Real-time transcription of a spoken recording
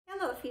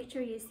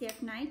future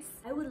UCF Knights.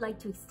 I would like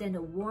to extend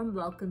a warm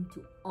welcome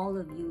to all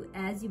of you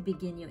as you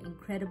begin your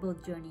incredible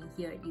journey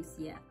here at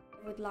UCF.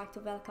 I would like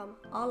to welcome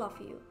all of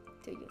you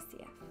to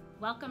UCF.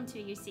 Welcome to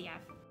UCF.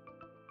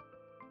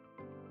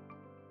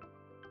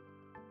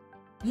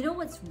 You know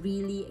what's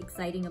really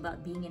exciting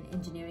about being an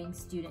engineering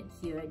student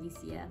here at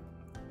UCF?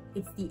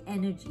 It's the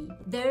energy.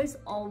 There's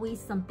always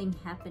something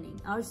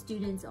happening. Our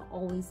students are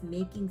always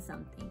making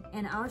something.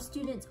 And our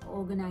students'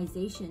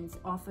 organizations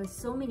offer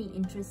so many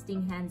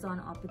interesting hands-on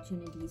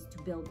opportunities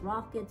to build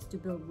rockets, to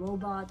build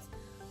robots,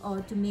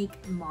 or to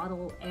make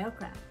model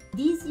aircraft.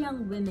 These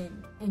young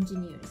women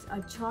engineers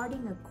are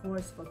charting a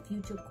course for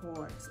future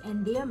cohorts,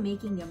 and they are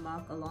making their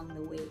mark along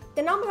the way.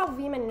 The number of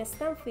women in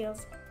STEM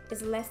fields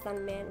is less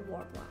than men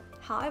worldwide.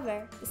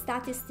 However, the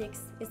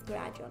statistics is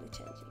gradually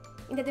changing.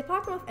 In the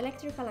Department of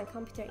Electrical and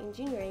Computer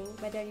Engineering,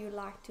 whether you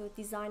like to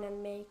design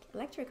and make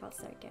electrical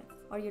circuits,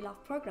 or you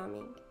love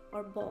programming,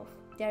 or both,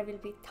 there will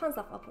be tons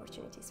of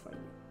opportunities for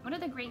you. One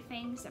of the great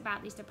things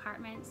about these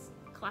departments,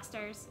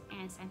 clusters,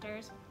 and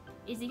centers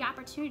is the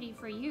opportunity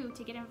for you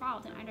to get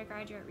involved in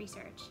undergraduate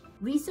research.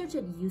 Research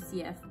at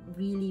UCF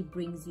really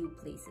brings you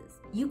places.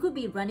 You could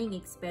be running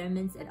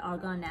experiments at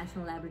Argonne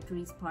National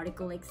Laboratory's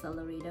Particle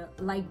Accelerator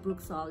like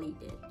Brooke Solly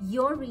did.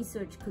 Your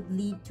research could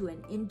lead to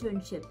an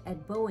internship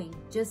at Boeing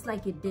just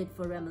like it did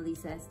for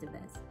Remelisa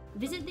Estevez.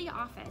 Visit the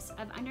Office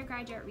of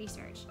Undergraduate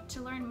Research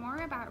to learn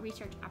more about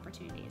research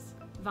opportunities,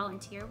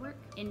 volunteer work,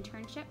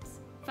 internships,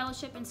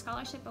 fellowship and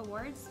scholarship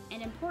awards,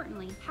 and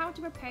importantly, how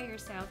to prepare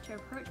yourself to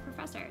approach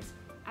professors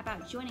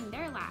about joining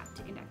their lab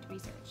to conduct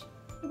research.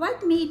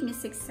 What made me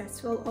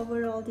successful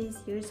over all these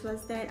years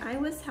was that I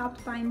was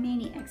helped by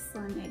many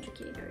excellent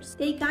educators.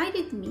 They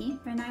guided me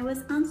when I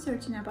was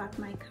uncertain about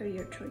my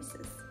career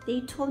choices.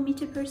 They told me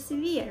to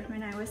persevere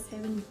when I was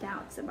having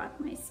doubts about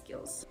my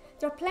skills.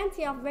 There are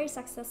plenty of very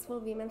successful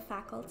women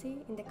faculty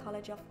in the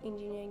College of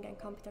Engineering and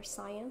Computer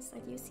Science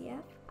at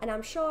UCF, and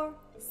I'm sure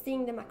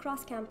seeing them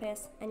across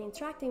campus and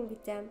interacting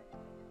with them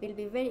will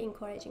be very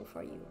encouraging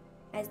for you,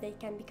 as they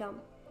can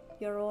become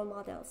your role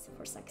models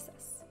for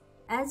success.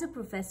 As a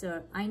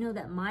professor, I know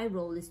that my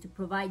role is to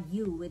provide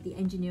you with the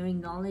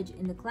engineering knowledge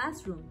in the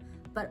classroom,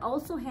 but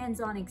also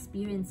hands-on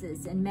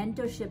experiences and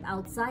mentorship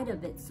outside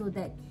of it so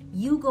that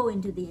you go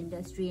into the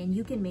industry and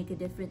you can make a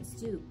difference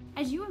too.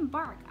 As you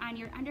embark on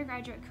your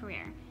undergraduate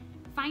career,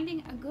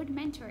 finding a good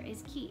mentor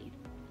is key,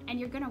 and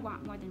you're going to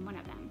want more than one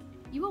of them.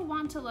 You will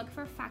want to look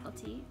for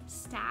faculty,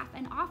 staff,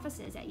 and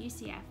offices at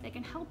UCF that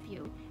can help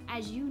you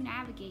as you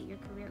navigate your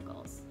career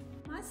goals.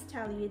 I must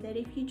tell you that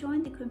if you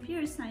join the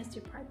computer science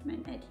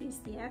department at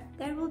UCF,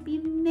 there will be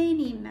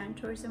many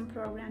mentors and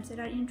programs that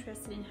are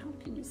interested in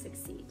helping you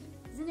succeed.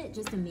 Isn't it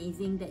just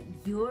amazing that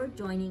you're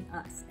joining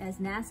us as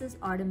NASA's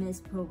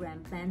Artemis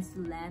program plans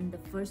to land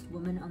the first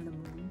woman on the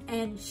moon?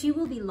 And she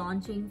will be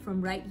launching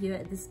from right here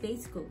at the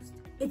Space Coast.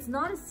 It's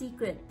not a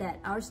secret that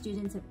our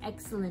students have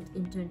excellent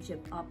internship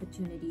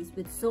opportunities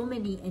with so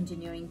many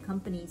engineering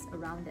companies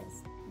around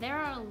us. There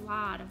are a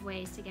lot of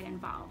ways to get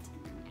involved,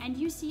 and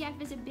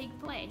UCF is a big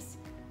place,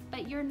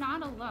 but you're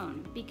not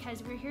alone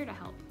because we're here to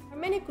help. There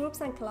are many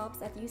groups and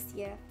clubs at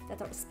UCF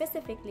that are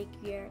specifically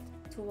geared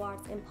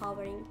towards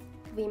empowering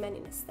women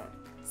in STEM.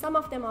 Some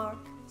of them are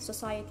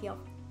Society of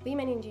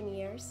Women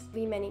Engineers,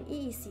 Women in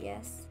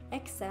EECS,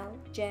 Excel,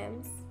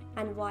 GEMS,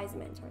 and WISE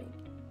Mentoring,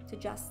 to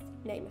just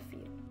name a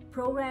few.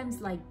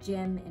 Programs like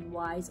GEM and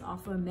WISE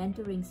offer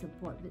mentoring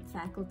support with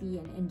faculty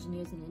and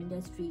engineers in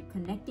industry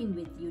connecting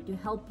with you to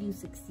help you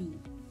succeed.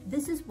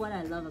 This is what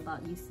I love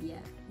about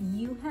UCF.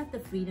 You have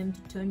the freedom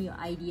to turn your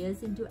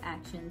ideas into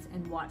actions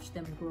and watch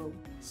them grow.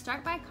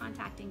 Start by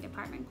contacting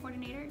department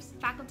coordinators,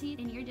 faculty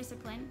in your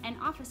discipline, and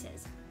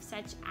offices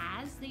such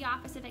as the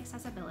Office of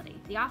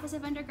Accessibility, the Office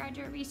of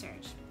Undergraduate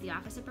Research, the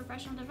Office of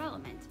Professional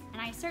Development,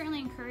 and I certainly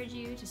encourage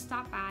you to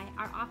stop by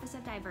our Office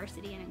of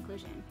Diversity and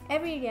Inclusion.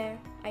 Every year,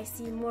 I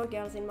see more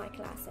girls in my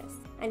classes,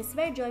 and it's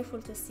very joyful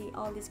to see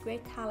all these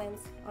great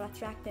talents are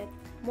attracted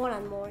more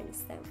and more in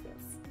STEM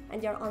fields,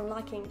 and they're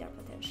unlocking their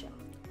potential.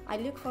 I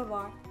look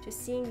forward to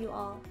seeing you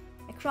all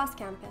across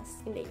campus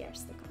in the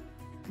years to come.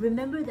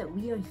 Remember that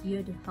we are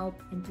here to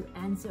help and to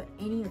answer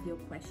any of your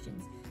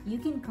questions. You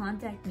can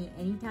contact me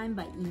anytime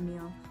by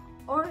email,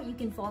 or you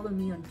can follow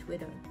me on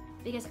Twitter.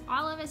 Because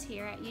all of us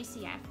here at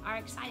UCF are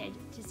excited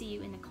to see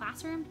you in the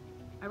classroom,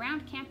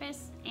 around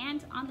campus,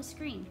 and on the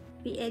screen.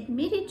 We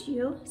admitted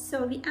you,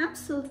 so we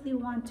absolutely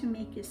want to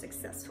make you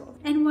successful.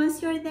 And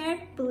once you're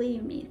there,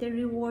 believe me, the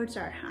rewards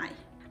are high.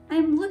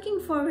 I'm looking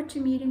forward to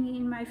meeting you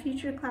in my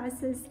future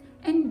classes,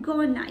 and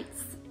go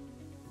Knights!